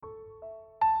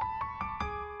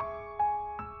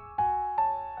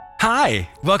Hi,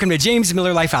 welcome to James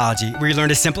Miller Lifeology, where you learn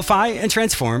to simplify and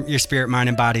transform your spirit, mind,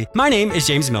 and body. My name is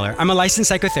James Miller. I'm a licensed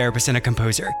psychotherapist and a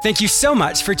composer. Thank you so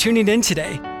much for tuning in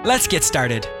today. Let's get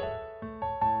started.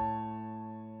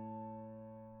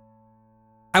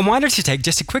 I wanted to take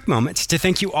just a quick moment to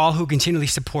thank you all who continually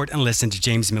support and listen to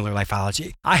James Miller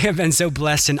Lifeology. I have been so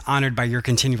blessed and honored by your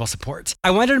continual support.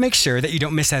 I wanted to make sure that you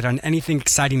don't miss out on anything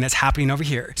exciting that's happening over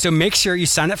here. So make sure you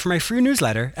sign up for my free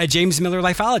newsletter at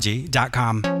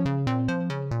jamesmillerlifeology.com.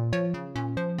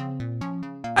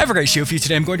 I have a great show for you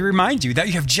today. I'm going to remind you that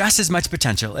you have just as much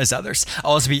potential as others.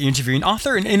 I'll also be interviewing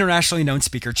author and internationally known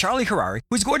speaker Charlie Harary,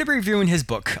 who's going to be reviewing his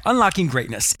book, Unlocking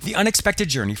Greatness, The Unexpected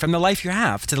Journey from the Life You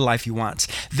Have to the Life You Want.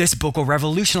 This book will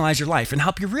revolutionize your life and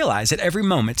help you realize that every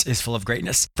moment is full of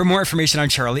greatness. For more information on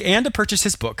Charlie and to purchase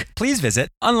his book, please visit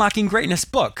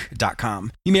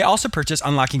unlockinggreatnessbook.com. You may also purchase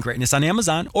Unlocking Greatness on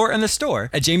Amazon or in the store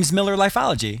at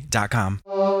jamesmillerlifeology.com.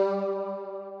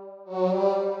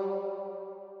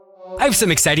 I have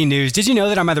some exciting news. Did you know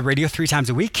that I'm on the radio 3 times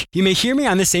a week? You may hear me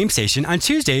on the same station on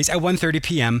Tuesdays at 1:30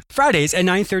 p.m., Fridays at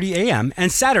 9:30 a.m.,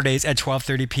 and Saturdays at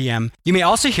 12:30 p.m. You may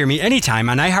also hear me anytime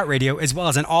on iHeartRadio as well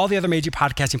as on all the other major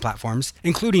podcasting platforms,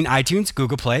 including iTunes,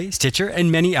 Google Play, Stitcher,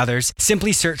 and many others.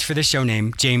 Simply search for the show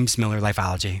name, James Miller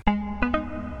Lifeology.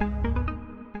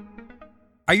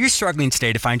 Are you struggling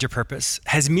today to find your purpose?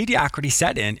 Has mediocrity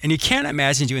set in and you can't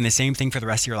imagine doing the same thing for the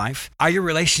rest of your life? Are your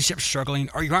relationships struggling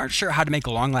or you aren't sure how to make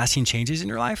long-lasting changes in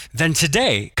your life? Then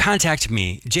today, contact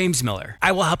me, James Miller.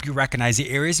 I will help you recognize the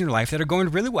areas in your life that are going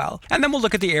really well, and then we'll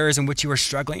look at the areas in which you are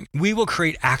struggling. We will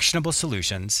create actionable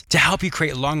solutions to help you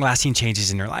create long-lasting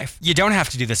changes in your life. You don't have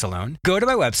to do this alone. Go to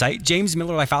my website,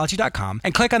 jamesmillerlifeology.com,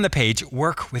 and click on the page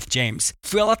Work with James.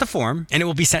 Fill out the form and it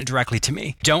will be sent directly to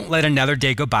me. Don't let another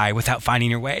day go by without finding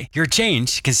your way. Your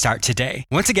change can start today.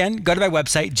 Once again, go to my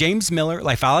website,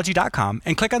 jamesmillerlifeology.com,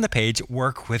 and click on the page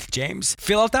Work with James.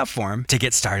 Fill out that form to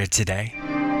get started today.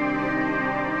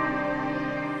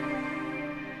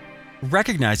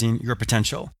 Recognizing your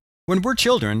potential. When we're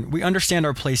children, we understand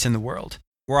our place in the world.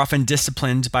 We're often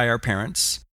disciplined by our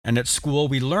parents, and at school,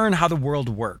 we learn how the world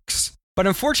works. But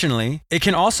unfortunately, it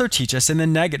can also teach us in the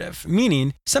negative,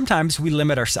 meaning sometimes we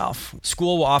limit ourselves.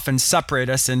 School will often separate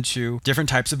us into different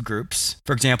types of groups.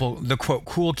 For example, the quote,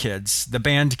 cool kids, the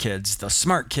band kids, the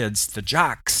smart kids, the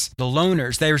jocks, the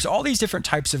loners. There's all these different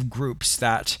types of groups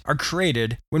that are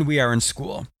created when we are in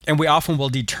school. And we often will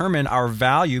determine our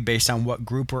value based on what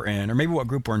group we're in, or maybe what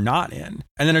group we're not in.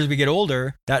 And then as we get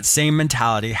older, that same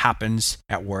mentality happens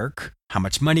at work. How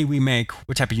much money we make,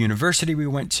 what type of university we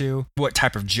went to, what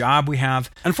type of job we have.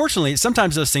 Unfortunately,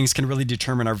 sometimes those things can really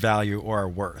determine our value or our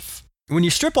worth. When you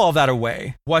strip all of that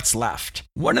away, what's left?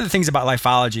 One of the things about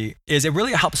Lifeology is it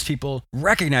really helps people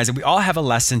recognize that we all have a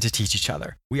lesson to teach each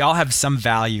other. We all have some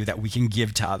value that we can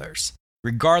give to others.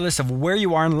 Regardless of where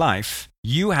you are in life,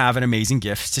 you have an amazing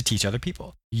gift to teach other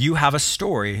people. You have a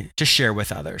story to share with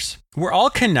others. We're all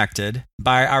connected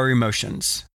by our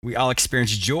emotions. We all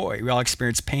experience joy. We all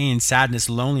experience pain, sadness,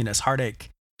 loneliness, heartache.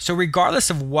 So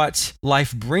regardless of what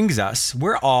life brings us,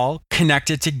 we're all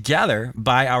connected together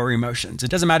by our emotions. It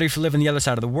doesn't matter if you live on the other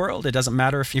side of the world. It doesn't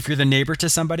matter if you're the neighbor to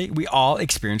somebody. We all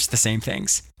experience the same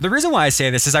things. The reason why I say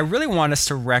this is I really want us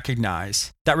to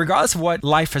recognize that regardless of what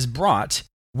life has brought,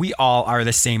 we all are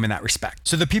the same in that respect.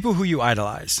 So the people who you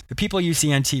idolize, the people you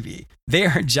see on TV, they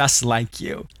are just like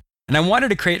you. And I wanted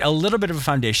to create a little bit of a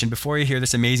foundation before you hear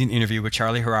this amazing interview with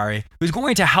Charlie Harary, who's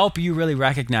going to help you really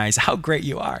recognize how great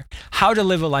you are, how to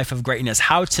live a life of greatness,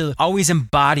 how to always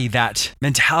embody that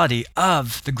mentality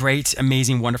of the great,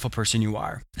 amazing, wonderful person you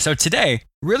are. So today,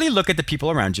 really look at the people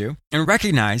around you and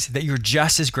recognize that you're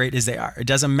just as great as they are. It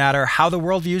doesn't matter how the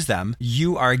world views them.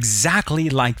 You are exactly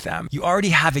like them. You already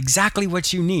have exactly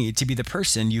what you need to be the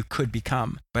person you could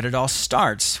become. But it all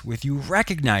starts with you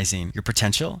recognizing your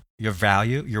potential, your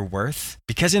value, your worth,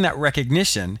 because in that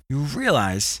recognition, you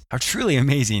realize how truly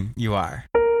amazing you are.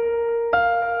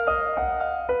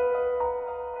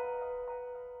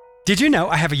 Did you know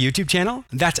I have a YouTube channel?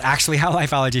 That's actually how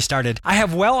Lifeology started. I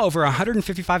have well over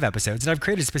 155 episodes that I've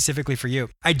created specifically for you.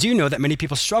 I do know that many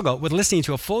people struggle with listening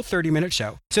to a full 30-minute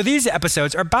show. So these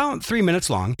episodes are about 3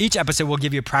 minutes long. Each episode will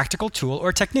give you a practical tool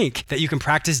or technique that you can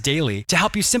practice daily to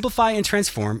help you simplify and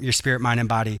transform your spirit, mind, and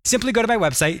body. Simply go to my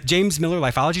website,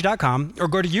 jamesmillerlifeology.com, or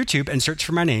go to YouTube and search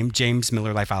for my name, James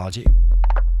Miller Lifeology.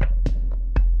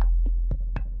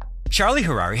 Charlie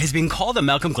Harary has been called the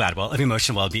Malcolm Gladwell of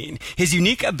emotional well-being. His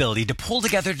unique ability to pull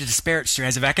together the disparate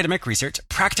strands of academic research,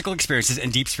 practical experiences,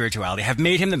 and deep spirituality have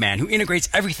made him the man who integrates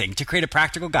everything to create a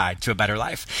practical guide to a better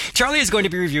life. Charlie is going to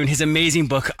be reviewing his amazing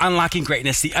book, Unlocking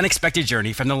Greatness, The Unexpected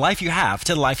Journey from the Life You Have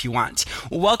to the Life You Want.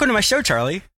 Welcome to my show,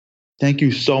 Charlie. Thank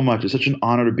you so much. It's such an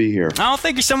honor to be here. Oh,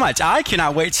 thank you so much. I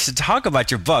cannot wait to talk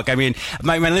about your book. I mean,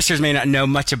 my listeners may not know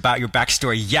much about your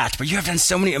backstory yet, but you have done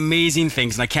so many amazing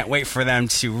things, and I can't wait for them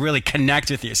to really connect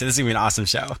with you. So this is going to be an awesome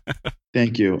show.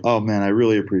 Thank you. Oh, man, I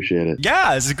really appreciate it.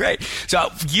 Yeah, this is great.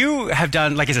 So you have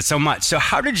done, like I said, so much. So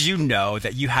how did you know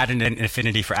that you had an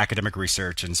affinity for academic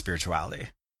research and spirituality?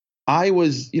 I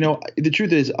was, the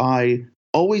truth is I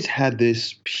always had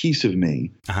this piece of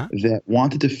me that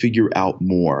wanted to figure out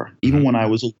more. Even when I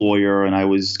was a lawyer and I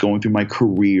was going through my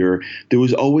career, there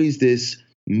was always this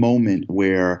moment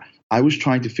where I was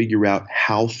trying to figure out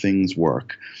how things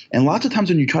work. And lots of times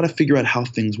when you try to figure out how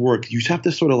things work, you just have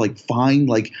to sort of like find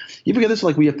you ever get this,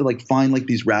 we have to find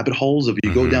these rabbit holes of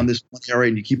you go down this one area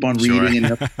and you keep on reading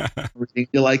and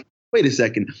you're like, wait a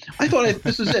second, I thought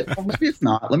this is it. Well, maybe it's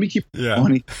not. Let me keep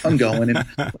going. I'm going. And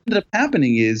what ended up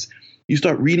happening is you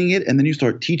start reading it and then you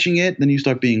start teaching it. Then you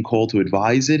start being called to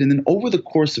advise it. And then over the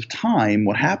course of time,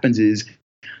 what happens is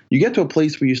you get to a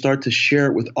place where you start to share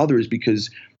it with others because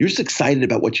you're just excited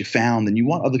about what you found and you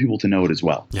want other people to know it as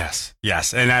well. Yes.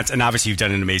 And obviously you've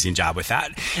done an amazing job with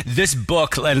that. This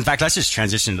book, and in fact, let's just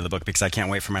transition to the book because I can't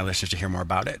wait for my listeners to hear more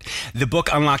about it. The book,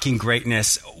 Unlocking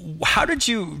Greatness, how did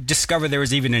you discover there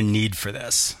was even a need for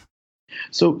this?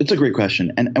 So it's a great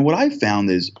question. And what I found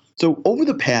is, so over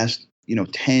the past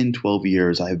 10, 12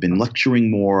 years, I have been lecturing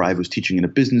more. I was teaching in a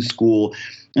business school,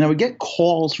 and I would get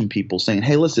calls from people saying,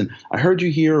 hey, listen, I heard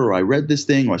you here, or I read this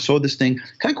thing, or I saw this thing.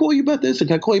 Can I call you about this? And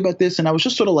can I call you about this? And I was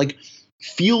just sort of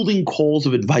fielding calls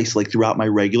of advice throughout my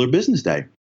regular business day.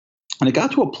 And it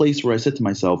got to a place where I said to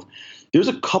myself, there's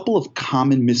a couple of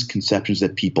common misconceptions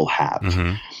that people have.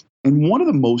 Mm-hmm. And one of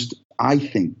the most, I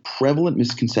think, prevalent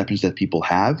misconceptions that people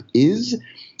have is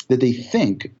that they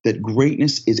think that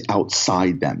greatness is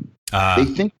outside them. They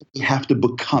think that they have to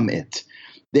become it,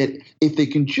 that if they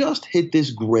can just hit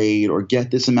this grade or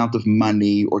get this amount of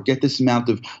money or get this amount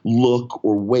of look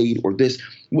or weight or this,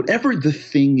 whatever the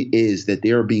thing is that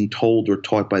they are being told or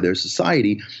taught by their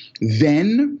society,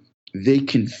 then they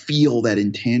can feel that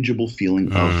intangible feeling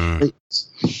of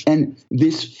greatness. And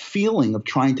this feeling of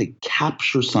trying to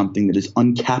capture something that is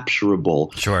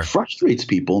uncapturable frustrates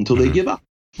people until they give up.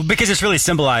 Well, because it's really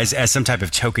symbolized as some type of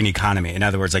token economy. In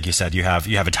other words, like you said, you have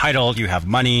a title, you have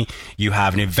money, you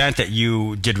have an event that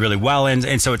you did really well in,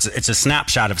 and so it's a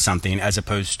snapshot of something as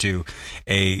opposed to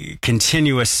a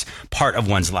continuous part of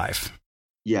one's life.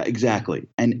 Yeah, exactly.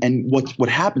 And what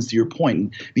happens, to your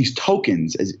point, these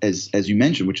tokens, as you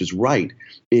mentioned, which is right,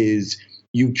 is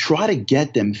you try to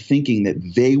get them thinking that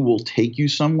they will take you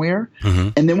somewhere,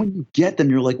 and then when you get them,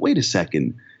 you're like, wait a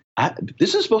second.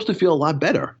 This is supposed to feel a lot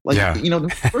better.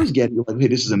 The first get, you're like, hey,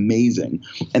 this is amazing.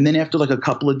 And then after a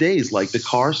couple of days, the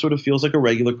car sort of feels like a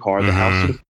regular car, the house sort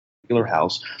of feels like a regular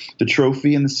house, the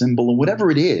trophy and the symbol and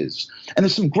whatever it is. And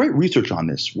there's some great research on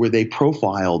this where they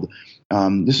profiled,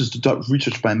 this is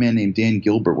research by a man named Dan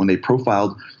Gilbert, when they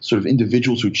profiled sort of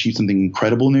individuals who achieved something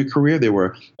incredible in their career. They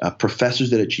were professors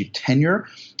that achieved tenure.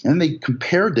 And then they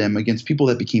compared them against people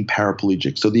that became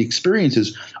paraplegic. So the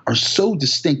experiences are so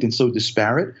distinct and so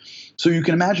disparate. So you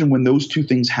can imagine when those two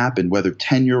things happened, whether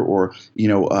tenure or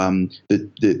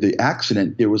the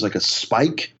accident, there was a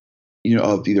spike,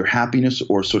 of either happiness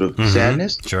or sort of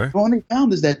sadness. Sure. But what they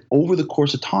found is that over the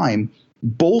course of time,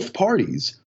 both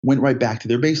parties went right back to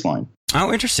their baseline.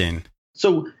 Oh, interesting.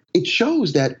 So it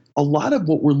shows that a lot of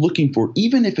what we're looking for,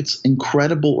 even if it's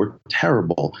incredible or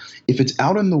terrible, if it's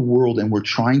out in the world and we're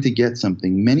trying to get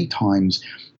something, many times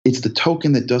it's the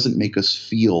token that doesn't make us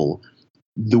feel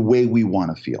the way we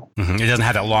want to feel. It doesn't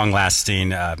have that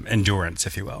long-lasting endurance,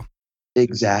 if you will.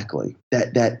 Exactly.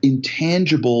 That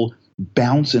intangible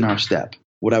bounce in our step,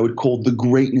 what I would call the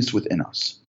greatness within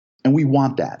us. And we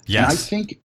want that. Yes. And I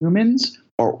think humans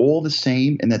are all the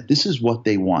same and that this is what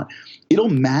they want. It'll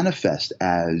manifest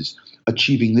as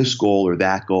achieving this goal or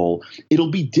that goal. It'll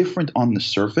be different on the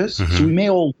surface. So we may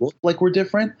all look like we're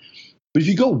different. But if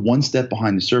you go one step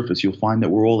behind the surface, you'll find that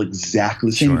we're all exactly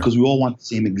the same because we all want the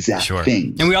same exact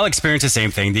thing. And we all experience the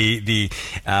same thing. The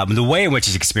way in which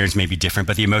it's experienced may be different,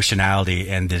 but the emotionality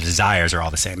and the desires are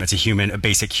all the same. It's a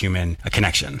basic human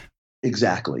connection.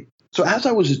 Exactly. So as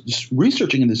I was just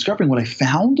researching and discovering, what I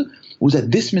found was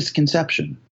that this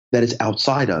misconception that it's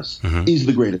outside us is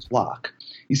the greatest block.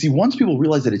 You see, once people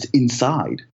realize that it's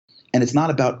inside, and it's not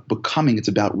about becoming, it's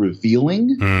about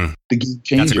revealing, the game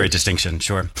changes. That's a great distinction,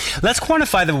 sure. Let's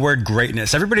quantify the word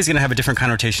greatness. Everybody's going to have a different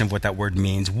connotation of what that word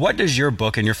means. What does your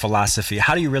book and your philosophy,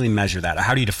 how do you really measure that? Or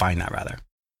how do you define that, rather?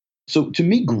 So to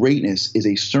me, greatness is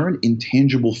a certain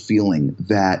intangible feeling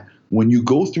that when you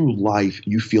go through life,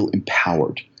 you feel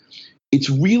empowered. It's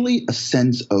really a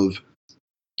sense of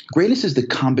Greatness is the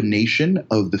combination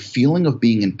of the feeling of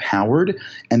being empowered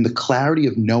and the clarity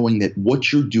of knowing that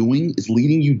what you're doing is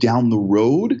leading you down the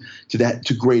road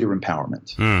to greater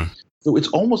empowerment. So it's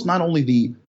almost not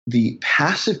only the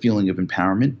passive feeling of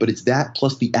empowerment, but it's that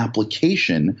plus the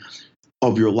application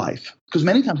of your life. Because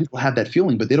many times people have that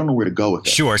feeling, but they don't know where to go with it.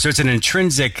 Sure. So it's an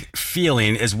intrinsic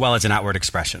feeling as well as an outward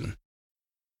expression.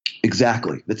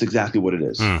 Exactly. That's exactly what it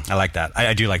is. I like that.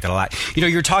 I do like that a lot.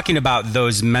 You're talking about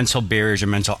those mental barriers or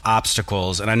mental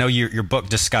obstacles, and I know your book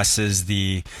discusses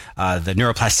the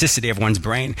neuroplasticity of one's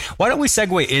brain. Why don't we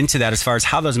segue into that as far as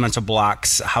how those mental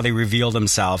blocks, how they reveal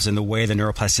themselves, and the way the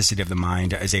neuroplasticity of the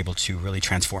mind is able to really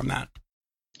transform that?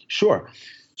 Sure.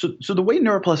 So the way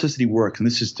neuroplasticity works, and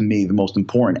this is to me the most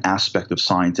important aspect of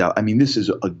science out. I mean, this is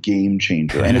a game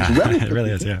changer, and it's relatively, it really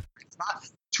is. Yeah. It's not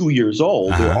 2 years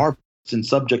old. There are and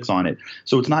subjects on it.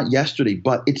 So it's not yesterday,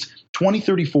 but it's 20,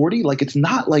 30, 40. Like it's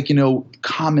not like,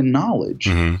 common knowledge.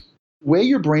 The way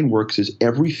your brain works is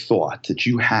every thought that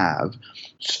you have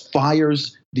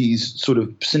fires these sort of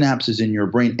synapses in your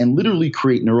brain and literally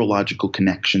create neurological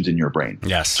connections in your brain.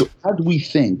 Yes. So as we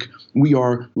think, we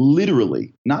are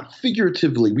literally, not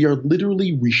figuratively, we are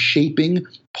literally reshaping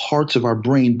parts of our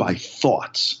brain by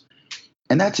thoughts.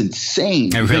 And that's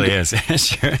insane. It really is.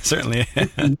 Sure, it certainly is.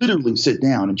 You literally sit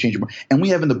down and change your mind. And we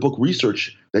have in the book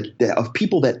research that of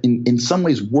people that in some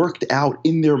ways worked out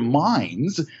in their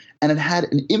minds and it had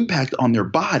an impact on their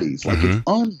bodies. Like it's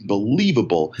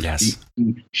unbelievable. Yes.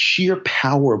 The sheer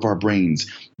power of our brains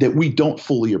that we don't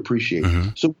fully appreciate.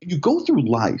 So when you go through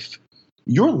life,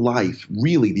 your life,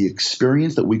 really, the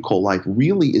experience that we call life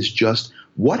really is just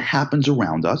what happens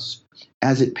around us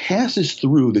as it passes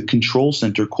through the control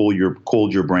center called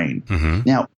your brain.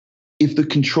 Now, if the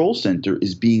control center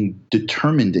is being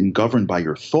determined and governed by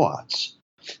your thoughts,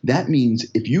 that means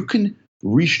if you can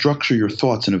restructure your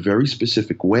thoughts in a very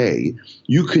specific way,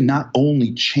 you can not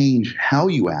only change how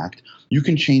you act, you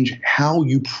can change how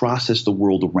you process the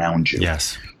world around you.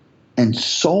 Yes. And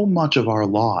so much of our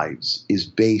lives is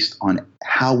based on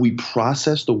how we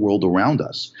process the world around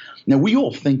us. Now, we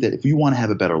all think that if you want to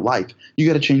have a better life, you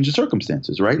got to change the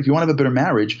circumstances, right? If you want to have a better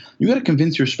marriage, you got to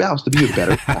convince your spouse to be a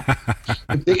better guy.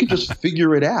 If they could just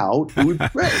figure it out, it would be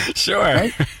great. Sure.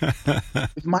 Right?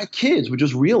 If my kids would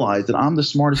just realize that I'm the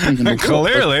smartest thing in the world.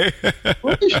 Clearly.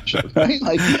 Relationship, right?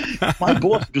 Like my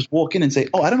boss would just walk in and say,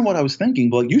 "Oh, I don't know what I was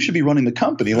thinking, but like you should be running the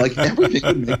company." Like everything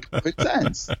would make perfect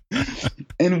sense.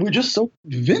 And we're just so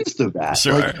convinced of that.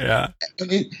 Sure. Like, yeah.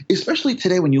 And especially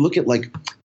today when you look at like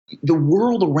the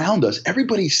world around us,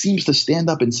 everybody seems to stand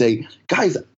up and say,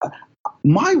 "Guys,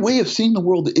 my way of seeing the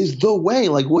world is the way.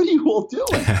 Like, what are you all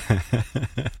doing?"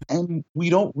 And we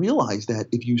don't realize that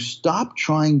if you stop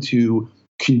trying to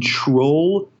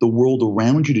control the world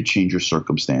around you to change your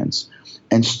circumstance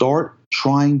and start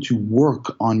trying to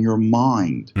work on your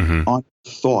mind, on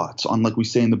thoughts, on, like we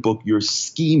say in the book, your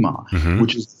schema,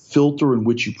 which is the filter in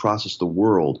which you process the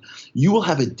world, you will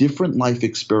have a different life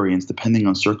experience depending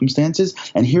on circumstances.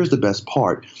 And here's the best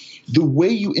part. The way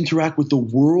you interact with the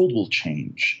world will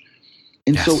change.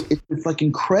 And so it's like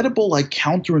incredible, like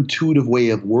counterintuitive way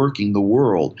of working the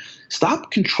world.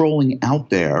 Stop controlling out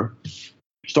there.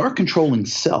 Start controlling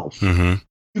self.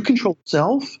 You control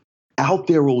self, out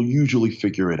there will usually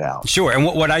figure it out. Sure. And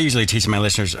what I usually teach my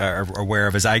listeners are aware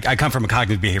of is I come from a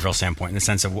cognitive behavioral standpoint in the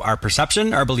sense of our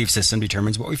perception, our belief system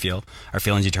determines what we feel. Our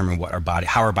feelings determine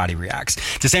how our body reacts.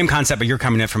 It's the same concept, but you're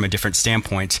coming in from a different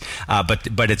standpoint.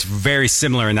 But it's very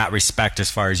similar in that respect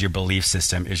as far as your belief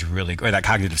system is really, or that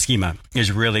cognitive schema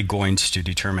is really going to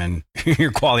determine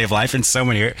your quality of life in so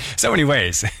many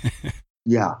ways.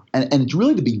 Yeah. And it's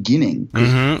really the beginning.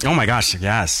 Oh my gosh.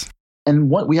 Yes.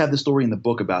 And we have the story in the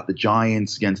book about the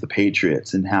Giants against the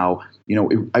Patriots and how,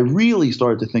 I really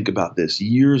started to think about this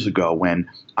years ago when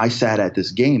I sat at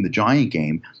this game, the Giant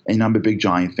game, and I'm a big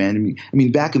Giant fan. I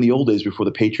mean, back in the old days before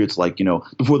the Patriots,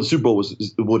 before the Super Bowl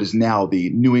was what is now the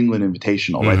New England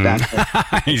Invitational, right?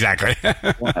 Back exactly.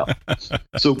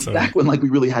 So back when we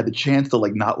really had the chance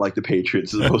to not like the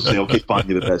Patriots as opposed to say, okay, fine,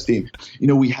 you're the best team.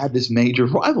 We had this major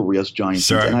rivalry as Giants.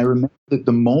 Sure. And I remember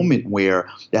the moment where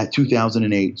that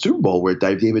 2008 Super Bowl where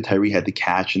David Tyree had the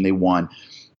catch and they won.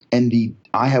 And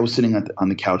I was sitting on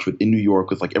the couch in New York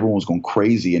with everyone was going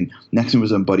crazy. And next to me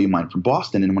was a buddy of mine from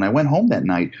Boston. And when I went home that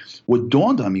night, what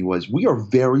dawned on me was we are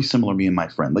very similar, me and my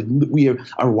friend.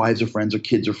 Our wives are friends, our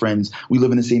kids are friends. We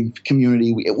live in the same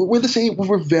community. We're the same.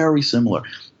 We're very similar.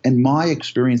 And my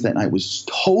experience that night was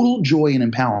total joy and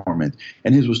empowerment.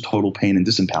 And his was total pain and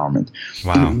disempowerment.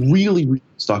 Wow. And it really, really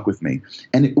stuck with me.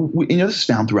 And this is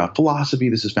found throughout philosophy.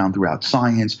 This is found throughout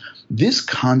science. This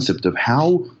concept of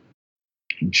how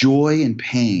joy and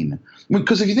pain.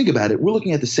 Because if you think about it, we're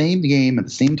looking at the same game at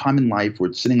the same time in life.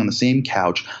 We're sitting on the same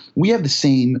couch. We have the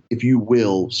same, if you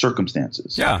will,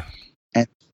 circumstances. Yeah. And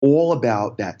it's all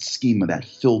about that schema, that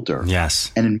filter.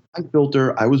 Yes. And in my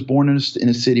filter, I was born in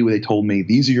a city where they told me,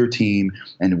 these are your team,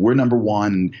 and we're number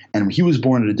one. And he was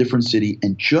born in a different city.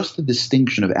 And just the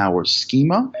distinction of our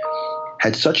schema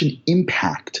had such an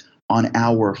impact on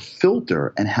our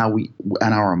filter and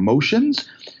and our emotions,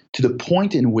 to the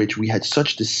point in which we had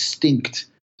such distinct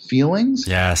feelings.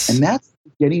 Yes. And that's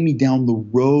getting me down the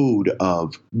road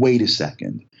of, wait a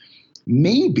second,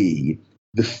 maybe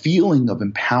the feeling of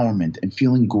empowerment and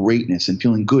feeling greatness and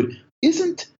feeling good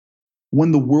isn't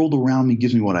when the world around me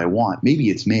gives me what I want. Maybe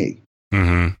it's me.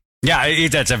 Mm-hmm. Yeah,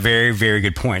 that's a very, very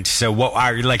good point. So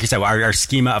like you said, our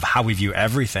schema of how we view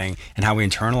everything and how we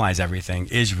internalize everything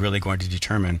is really going to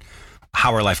determine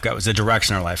how our life goes, the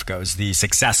direction our life goes, the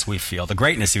success we feel, the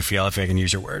greatness we feel, if I can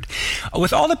use your word.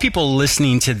 With all the people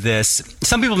listening to this,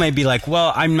 some people may be like,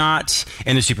 well, I'm not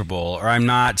in the Super Bowl, or I'm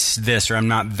not this, or I'm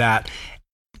not that.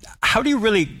 How do you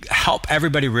really help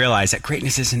everybody realize that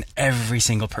greatness is in every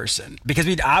single person? Because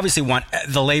we obviously want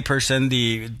the layperson,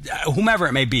 the whomever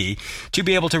it may be, to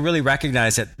be able to really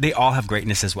recognize that they all have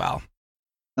greatness as well.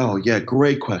 Oh, yeah.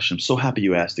 Great question. I'm so happy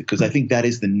you asked it, because I think that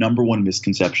is the number one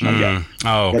misconception I get.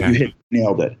 Oh, okay. That you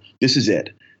nailed it. This is it.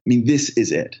 I mean, this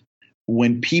is it.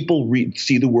 When people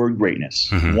see the word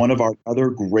greatness, one of our other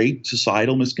great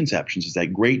societal misconceptions is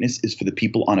that greatness is for the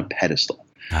people on a pedestal.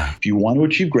 If you want to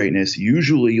achieve greatness,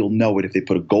 usually you'll know it if they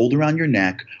put a gold around your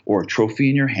neck or a trophy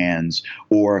in your hands,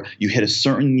 or you hit a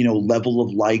certain, level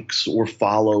of likes or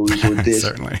follows or this.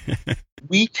 Certainly.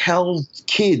 We tell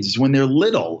kids when they're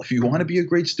little, if you want to be a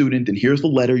great student, and here's the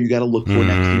letter you got to look for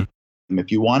next to them.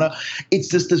 If you want to, it's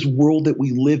just this world that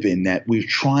we live in that we're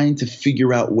trying to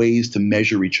figure out ways to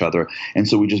measure each other. And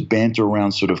so we just banter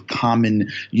around sort of common,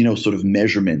 sort of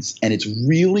measurements. And it's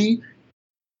really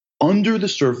under the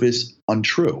surface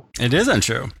untrue. It is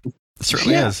untrue. It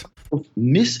certainly is.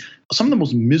 Some of the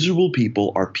most miserable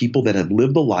people are people that have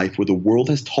lived a life where the world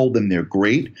has told them they're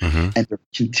great, and they're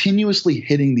continuously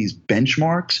hitting these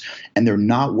benchmarks, and they're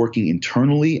not working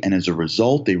internally. And as a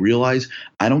result, they realize,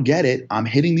 I don't get it. I'm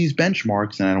hitting these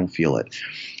benchmarks and I don't feel it.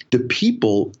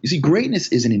 You see, greatness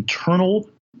is an internal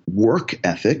work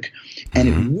ethic, and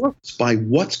it works by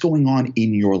what's going on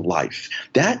in your life.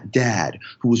 That dad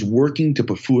who was working to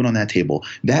put food on that table,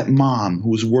 that mom who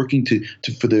was working to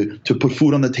put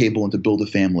food on the table and to build a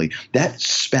family, that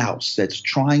spouse that's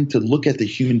trying to look at the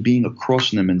human being across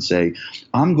from them and say,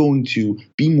 I'm going to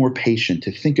be more patient,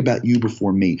 to think about you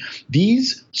before me.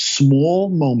 These small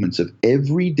moments of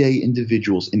everyday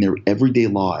individuals in their everyday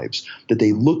lives that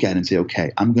they look at and say,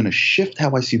 okay, I'm going to shift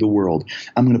how I see the world.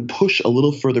 I'm going to push a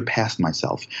little further past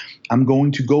myself. I'm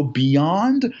going to go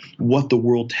beyond what the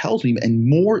world tells me and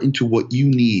more into what you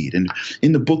need. And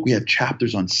in the book, we have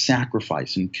chapters on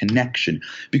sacrifice and connection,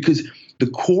 because the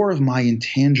core of my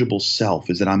intangible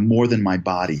self is that I'm more than my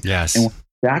body. Yes. And when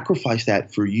I sacrifice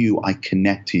that for you, I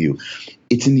connect to you.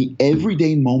 It's in the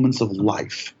everyday moments of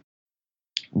life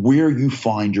where you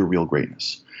find your real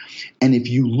greatness. And if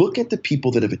you look at the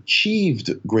people that have achieved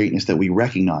greatness that we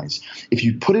recognize, if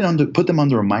you put them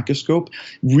under a microscope,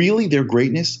 really their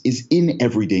greatness is in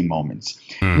everyday moments.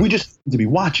 We just need to be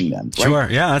watching them. Right? Sure.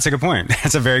 Yeah, that's a good point.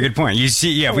 That's a very good point.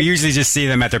 We usually just see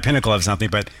them at their pinnacle of something,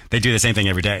 but they do the same thing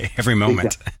every day, every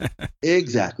moment.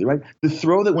 Exactly, right? The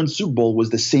throw that won Super Bowl was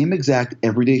the same exact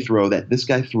everyday throw that this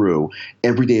guy threw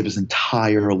every day of his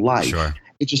entire life. Sure.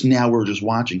 It's just now we're just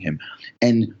watching him.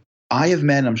 And I have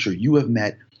met, and I'm sure you have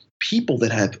met, people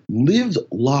that have lived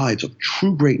lives of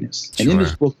true greatness. And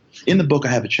in the book, I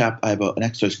have an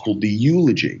exercise called the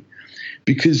eulogy,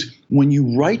 because when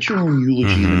you write your own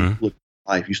eulogy in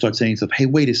life, you start saying to yourself, hey,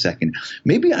 wait a second,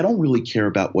 maybe I don't really care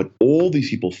about what all these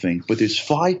people think, but there's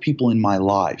 5 people in my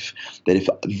life that if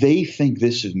they think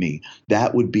this of me,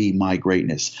 that would be my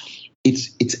greatness.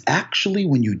 It's actually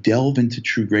when you delve into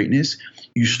true greatness,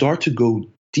 you start to go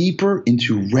deeper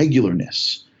into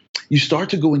regularness. You start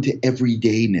to go into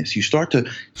everydayness. You start to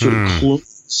sort of close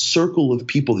the circle of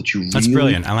people that you That's really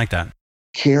brilliant. I like that.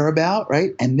 care about,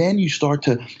 right? And then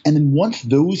then once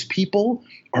those people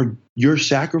are you're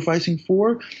sacrificing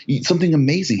for, something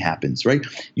amazing happens, right?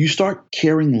 You start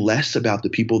caring less about the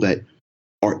people that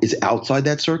is outside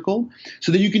that circle,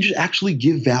 so that you can just actually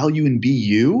give value and be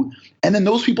you. And then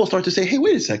those people start to say, hey,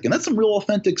 wait a second, that's some real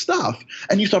authentic stuff.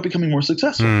 And you start becoming more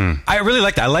successful. I really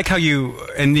like that. I like how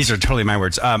and these are totally my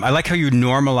words, I like how you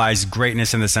normalize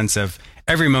greatness in the sense of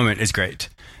every moment is great.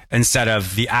 instead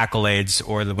of the accolades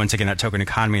or once again, that token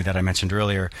economy that I mentioned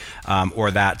earlier,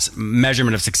 or that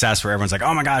measurement of success where everyone's like,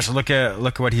 oh my gosh, look at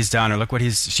what he's done, or look what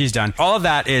she's done. All of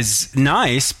that is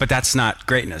nice, but that's not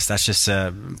greatness. That's just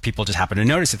people just happen to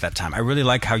notice at that time. I really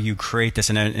like how you create this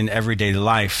in everyday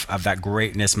life of that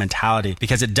greatness mentality,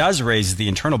 because it does raise the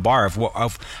internal bar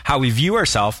of how we view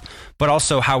ourselves, but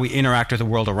also how we interact with the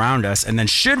world around us. And then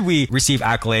should we receive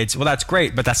accolades? Well, that's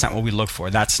great, but that's not what we look for.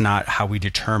 That's not how we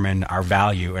determine our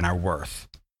value and our worth.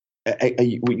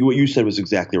 What you said was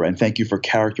exactly right, and thank you for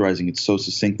characterizing it so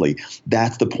succinctly.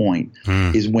 That's the point.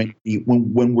 Is when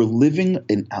we're living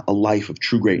in a life of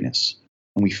true greatness,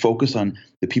 and we focus on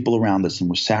the people around us, and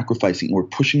we're sacrificing, and we're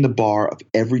pushing the bar of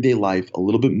everyday life a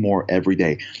little bit more every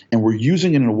day, and we're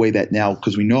using it in a way that now,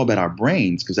 because we know about our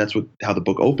brains, because that's how the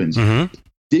book opens,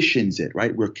 conditions it,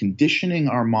 right? We're conditioning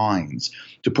our minds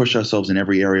to push ourselves in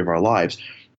every area of our lives.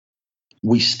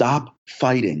 We stop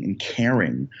fighting and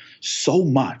caring so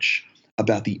much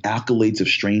about the accolades of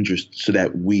strangers, so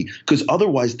that because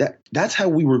otherwise that's how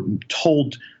we were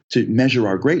told to measure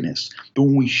our greatness. But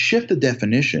when we shift the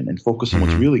definition and focus on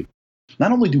what's really,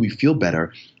 not only do we feel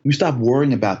better, we stop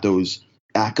worrying about those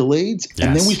accolades,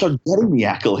 and then we start getting the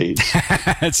accolades.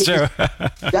 That's true.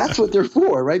 That's what they're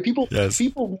for, right? People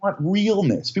want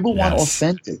realness. People want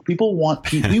authentic. People want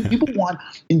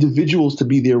individuals to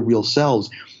be their real selves.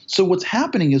 So what's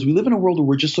happening is we live in a world where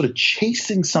we're just sort of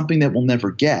chasing something that we'll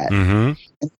never get. And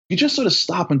you just sort of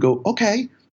stop and go, okay,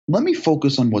 let me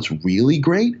focus on what's really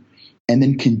great, and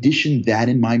then condition that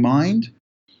in my mind.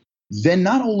 Then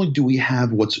not only do we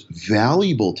have what's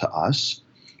valuable to us,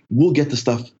 we'll get the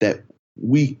stuff that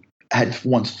we had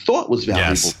once thought was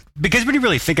valuable. Yes. Because when you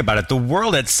really think about it, the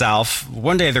world itself,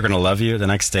 one day they're going to love you, the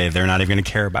next day they're not even going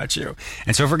to care about you.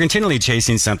 And so if we're continually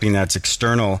chasing something that's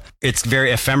external, it's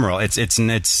very ephemeral. Like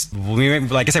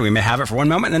I said, we may have it for one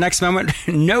moment, and the next moment,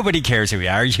 nobody cares who we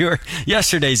are. You're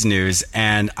yesterday's news,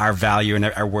 and our value and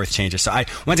our worth changes. So I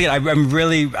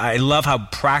love how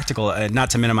practical, not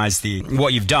to minimize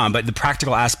what you've done, but the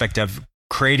practical aspect of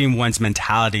creating one's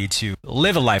mentality to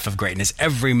live a life of greatness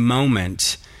every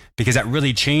moment, because that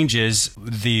really changes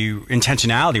the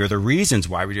intentionality or the reasons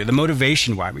why we do it, the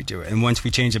motivation why we do it. And once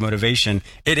we change the motivation,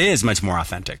 it is much more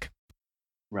authentic.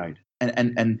 Right.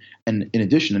 And in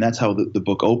addition, and that's how the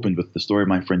book opened with the story of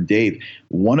my friend Dave,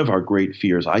 one of our great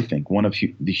fears, I think, one of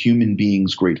the human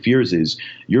being's great fears is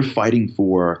you're fighting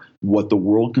for what the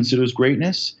world considers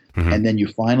greatness, and then you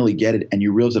finally get it, and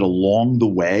you realize that along the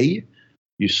way,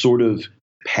 you sort of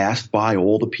passed by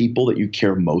all the people that you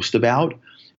care most about.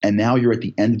 And now you're at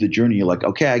the end of the journey. You're like,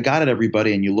 okay, I got it,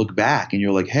 everybody. And you look back and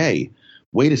you're like, hey,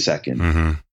 wait a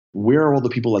second. Where are all the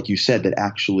people, like you said, that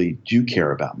actually do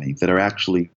care about me, that are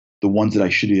actually the ones that I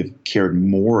should have cared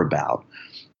more about?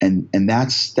 And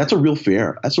that's a real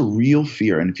fear. That's a real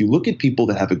fear. And if you look at people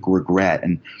that have a regret,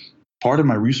 and part of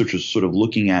my research is sort of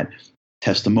looking at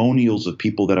testimonials of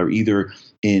people that are either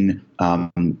in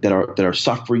that are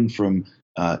suffering from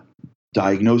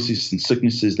diagnoses and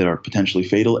sicknesses that are potentially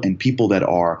fatal, and people that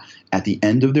are at the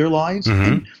end of their lives.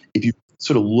 And if you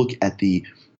sort of look at the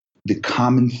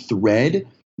common thread,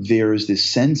 there's this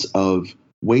sense of,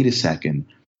 wait a second,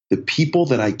 the people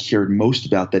that I cared most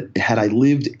about, that had I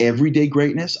lived everyday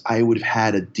greatness, I would have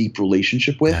had a deep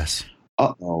relationship with.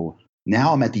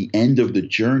 Now I'm at the end of the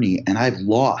journey, and I've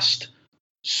lost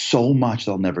so much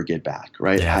that I'll never get back,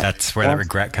 right? Yeah, that's where that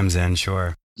regret comes in,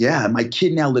 sure. Yeah, my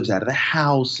kid now lives out of the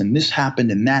house, and this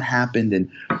happened and that happened, and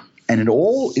it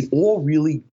all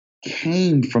really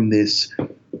came from this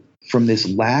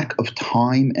lack of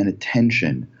time and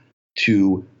attention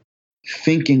to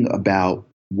thinking about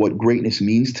what greatness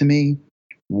means to me,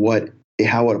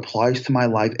 how it applies to my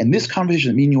life. And this conversation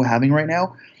that me and you are having right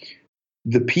now,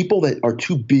 the people that are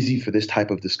too busy for this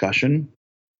type of discussion,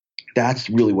 that's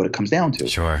really what it comes down to.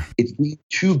 Sure. It's being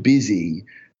too busy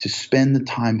to spend the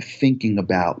time thinking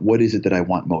about what is it that I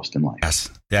want most in life.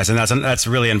 Yes, and that's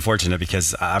really unfortunate,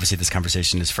 because obviously this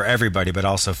conversation is for everybody, but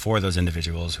also for those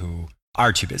individuals who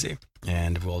are too busy.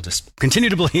 And we'll just continue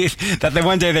to believe that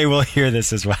one day they will hear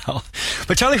this as well.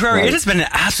 But Charlie Harary, It has been an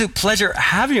absolute pleasure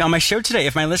having you on my show today.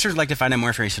 If my listeners would like to find out more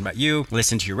information about you,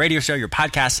 listen to your radio show, your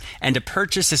podcast, and to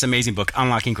purchase this amazing book,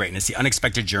 Unlocking Greatness, The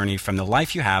Unexpected Journey from the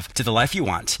Life You Have to the Life You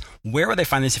Want, where would they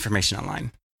find this information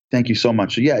online? Thank you so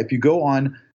much. So if you go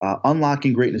on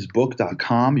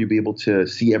unlockinggreatnessbook.com, you'll be able to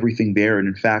see everything there. And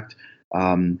in fact,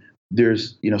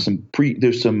 there's some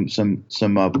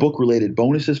book related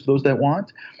bonuses for those that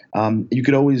want. You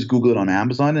could always Google it on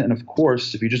Amazon, and of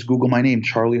course, if you just Google my name,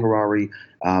 Charlie Harary,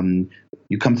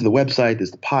 you come to the website.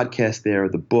 There's the podcast there,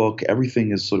 the book.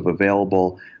 Everything is sort of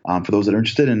available for those that are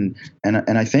interested. And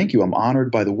I thank you. I'm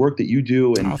honored by the work that you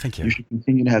do, and thank you. You should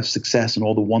continue to have success in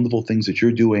all the wonderful things that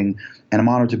you're doing. And I'm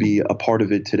honored to be a part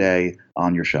of it today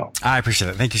on your show. I appreciate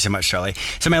it. Thank you so much, Charlie.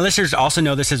 So my listeners also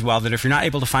know this as well, that if you're not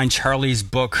able to find Charlie's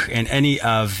book in any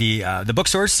of the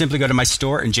bookstores, simply go to my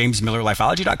store and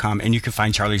jamesmillerlifeology.com, and you can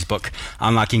find Charlie's book,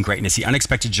 Unlocking Greatness, The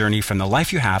Unexpected Journey from the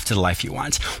Life You Have to the Life You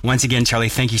Want. Once again, Charlie,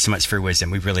 thank you so much for your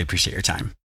wisdom. We really appreciate your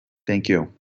time. Thank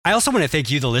you. I also want to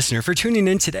thank you, the listener, for tuning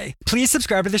in today. Please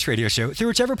subscribe to this radio show through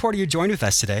whichever portal you joined with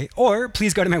us today, or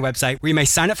please go to my website where you may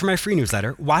sign up for my free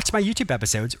newsletter, watch my YouTube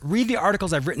episodes, read the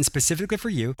articles I've written specifically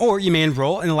for you, or you may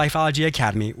enroll in the Lifeology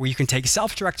Academy, where you can take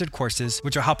self-directed courses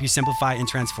which will help you simplify and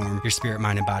transform your spirit,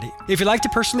 mind, and body. If you'd like to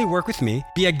personally work with me,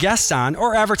 be a guest on,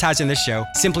 or advertise on this show,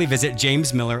 simply visit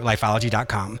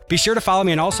jamesmillerlifeology.com. Be sure to follow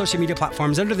me on all social media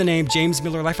platforms under the name James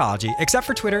Miller Lifeology, except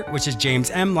for Twitter, which is James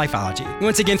M. Lifeology.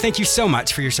 Once again, thank you so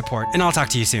much for your support, and I'll talk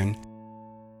to you soon.